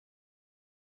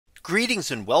Greetings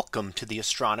and welcome to the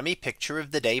Astronomy Picture of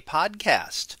the Day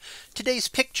podcast. Today's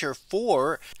picture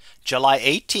for July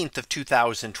 18th of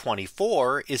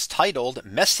 2024 is titled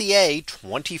Messier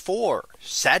 24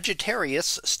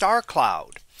 Sagittarius star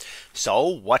cloud. So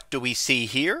what do we see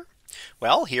here?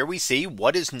 Well, here we see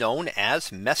what is known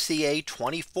as Messier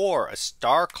 24, a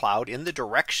star cloud in the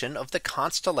direction of the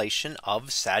constellation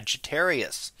of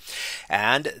Sagittarius.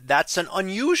 And that's an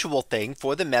unusual thing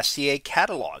for the Messier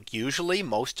catalog. Usually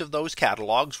most of those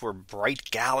catalogs were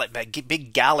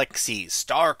big galaxies,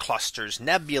 star clusters,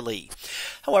 nebulae.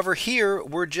 However, here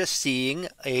we're just seeing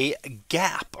a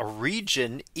gap, a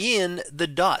region in the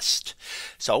dust.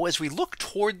 So as we look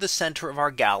toward the center of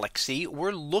our galaxy,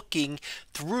 we're looking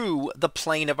through the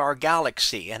plane of our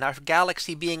galaxy, and our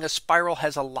galaxy, being a spiral,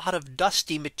 has a lot of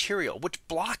dusty material which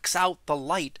blocks out the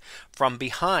light from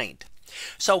behind.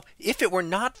 So if it were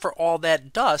not for all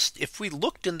that dust, if we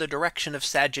looked in the direction of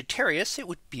Sagittarius, it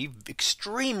would be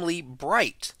extremely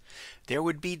bright. There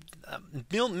would be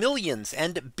millions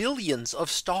and billions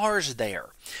of stars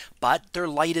there, but their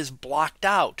light is blocked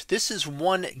out. This is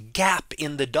one gap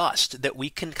in the dust that we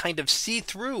can kind of see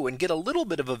through and get a little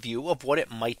bit of a view of what it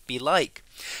might be like.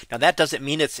 Now, that doesn't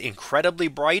mean it's incredibly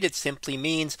bright. It simply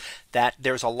means that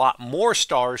there's a lot more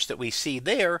stars that we see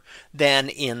there than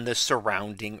in the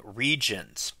surrounding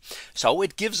regions. So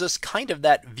it gives us kind of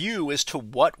that view as to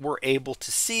what we're able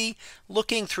to see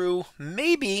looking through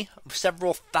maybe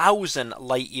several thousand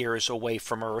light years away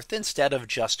from Earth instead of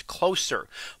just closer.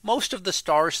 Most of the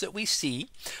stars that we see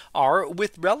are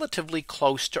relatively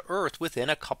close to Earth, within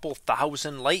a couple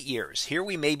thousand light years. Here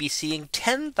we may be seeing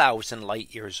 10,000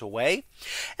 light years away.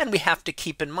 And we have to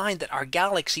keep in mind that our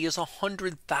galaxy is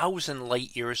 100,000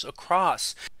 light years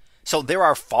across. So there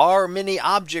are far many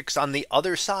objects on the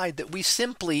other side that we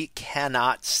simply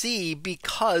cannot see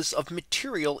because of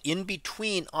material in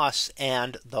between us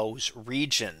and those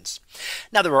regions.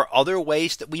 Now, there are other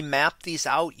ways that we map these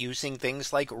out using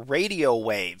things like radio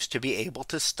waves to be able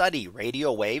to study.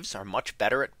 Radio waves are much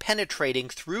better at penetrating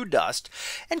through dust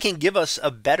and can give us a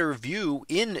better view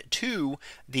into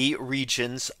the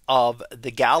regions of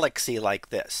the galaxy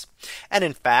like this. And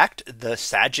in fact, the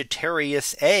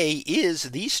Sagittarius A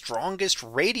is the strongest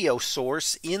radio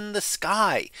source in the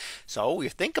sky. So you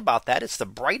think about that, it's the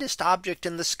brightest object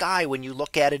in the sky when you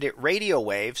look at it at radio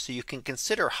waves. So you can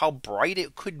consider how bright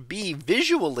it could be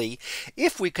visually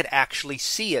if we could actually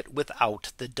see it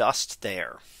without the dust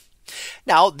there.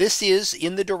 Now, this is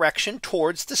in the direction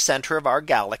towards the center of our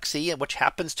galaxy, which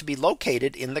happens to be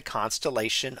located in the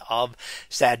constellation of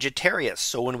Sagittarius.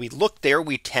 So when we look there,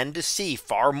 we tend to see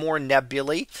far more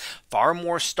nebulae, far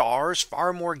more stars,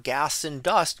 far more gas and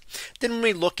dust than when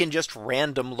we look in just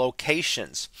random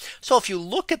locations. So if you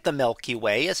look at the Milky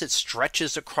Way as it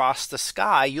stretches across the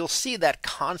sky, you'll see that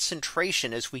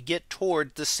concentration as we get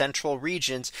toward the central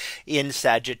regions in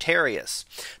Sagittarius.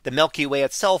 The Milky Way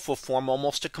itself will form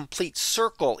almost a complete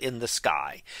circle in the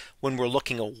sky. When we're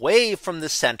looking away from the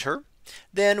center,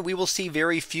 then we will see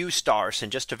very few stars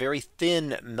and just a very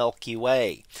thin Milky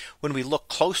Way. When we look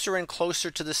closer and closer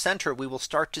to the center, we will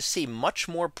start to see much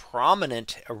more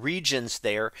prominent regions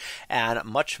there and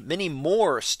many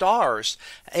more stars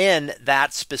in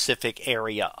that specific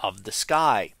area of the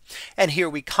sky. And here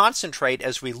we concentrate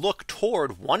as we look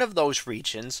toward one of those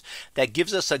regions that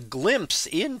gives us a glimpse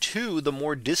into the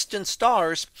more distant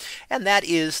stars. And that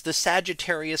is the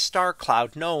Sagittarius star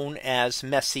cloud known as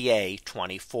Messier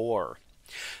 24.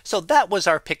 So that was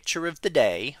our picture of the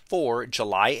day for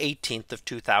July 18th of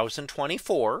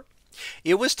 2024.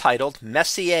 It was titled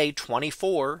Messier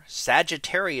 24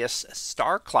 Sagittarius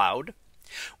star cloud.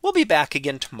 We'll be back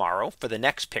again tomorrow for the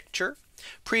next picture,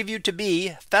 previewed to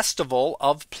be Festival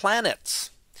of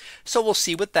Planets. So we'll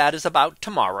see what that is about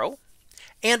tomorrow.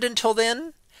 And until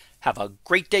then, have a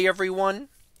great day, everyone,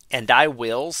 and I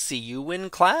will see you in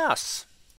class.